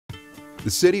The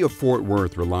City of Fort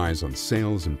Worth relies on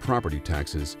sales and property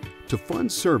taxes to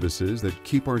fund services that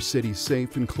keep our city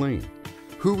safe and clean.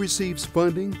 Who receives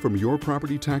funding from your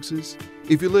property taxes?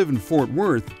 If you live in Fort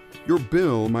Worth, your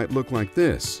bill might look like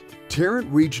this.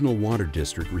 Tarrant Regional Water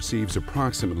District receives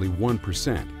approximately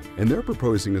 1%, and they're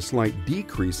proposing a slight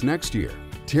decrease next year.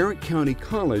 Tarrant County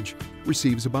College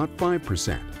receives about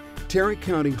 5%. Tarrant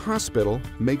County Hospital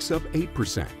makes up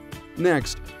 8%.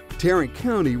 Next, Tarrant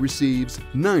County receives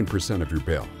 9% of your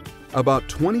bill. About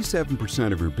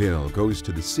 27% of your bill goes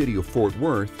to the City of Fort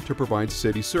Worth to provide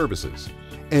city services.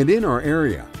 And in our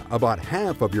area, about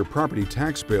half of your property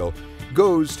tax bill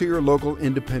goes to your local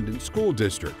independent school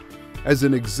district. As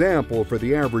an example, for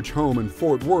the average home in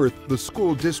Fort Worth, the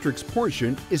school district's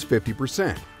portion is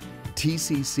 50%.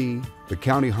 TCC, the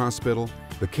county hospital,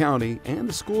 the county, and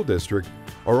the school district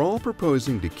are all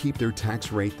proposing to keep their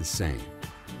tax rate the same.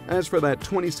 As for that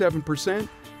 27%,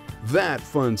 that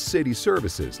funds city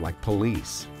services like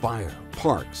police, fire,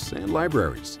 parks, and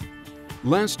libraries.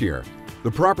 Last year,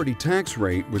 the property tax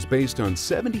rate was based on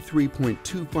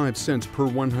 73.25 cents per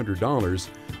 $100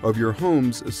 of your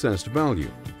home's assessed value.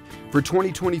 For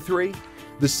 2023,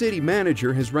 the city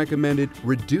manager has recommended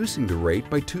reducing the rate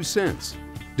by 2 cents.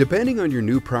 Depending on your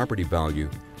new property value,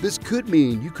 this could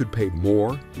mean you could pay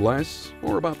more, less,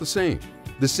 or about the same.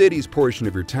 The city's portion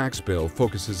of your tax bill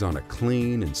focuses on a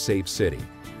clean and safe city,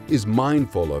 is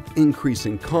mindful of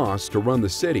increasing costs to run the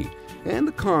city and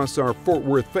the costs our Fort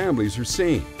Worth families are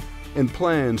seeing, and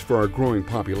plans for our growing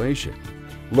population.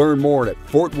 Learn more at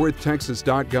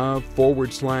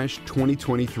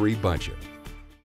fortworthtexas.gov/2023 budget.